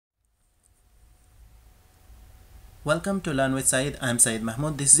Welcome to Learn with Saeed. I'm Saeed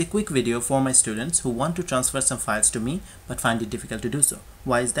Mahmood. This is a quick video for my students who want to transfer some files to me but find it difficult to do so.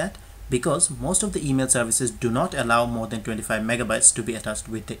 Why is that? Because most of the email services do not allow more than 25 megabytes to be attached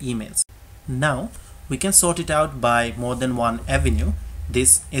with the emails. Now, we can sort it out by more than one avenue.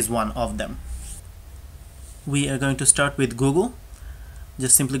 This is one of them. We are going to start with Google.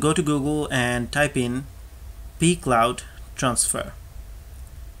 Just simply go to Google and type in pCloud transfer.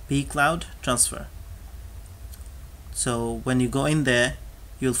 pCloud transfer. So when you go in there,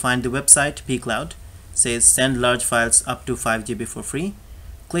 you'll find the website pCloud. Says send large files up to 5 GB for free.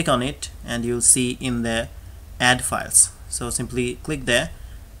 Click on it and you'll see in there add files. So simply click there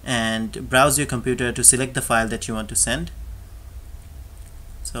and browse your computer to select the file that you want to send.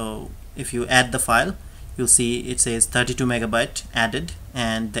 So if you add the file, you'll see it says 32 megabyte added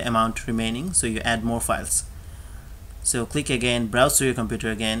and the amount remaining, so you add more files. So click again, browse to your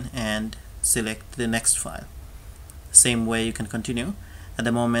computer again and select the next file. Same way you can continue. At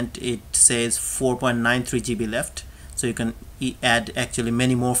the moment it says 4.93 GB left, so you can add actually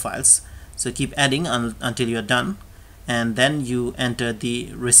many more files. So keep adding until you're done, and then you enter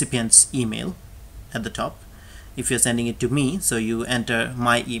the recipient's email at the top. If you're sending it to me, so you enter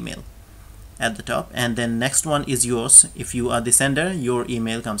my email at the top, and then next one is yours. If you are the sender, your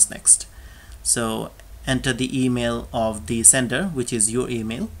email comes next. So enter the email of the sender, which is your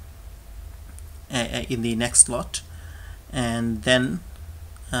email, in the next slot. And then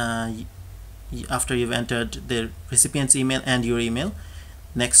after you've entered the recipient's email and your email,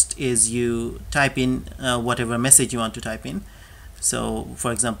 next is you type in whatever message you want to type in. So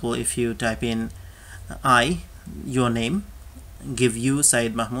for example, if you type in your name, give you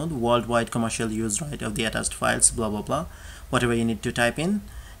Saeed Mahmood worldwide commercial use right of the attached files, blah blah blah, whatever you need to type in.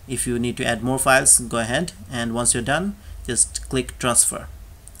 If you need to add more files, go ahead, and once you're done, just click transfer,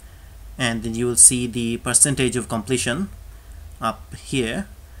 and then you will see the percentage of completion up here,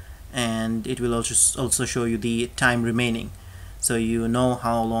 and it will also show you the time remaining, so you know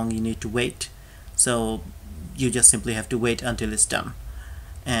how long you need to wait. So you just simply have to wait until it's done,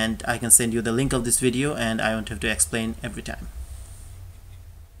 and I can send you the link of this video and I won't have to explain every time.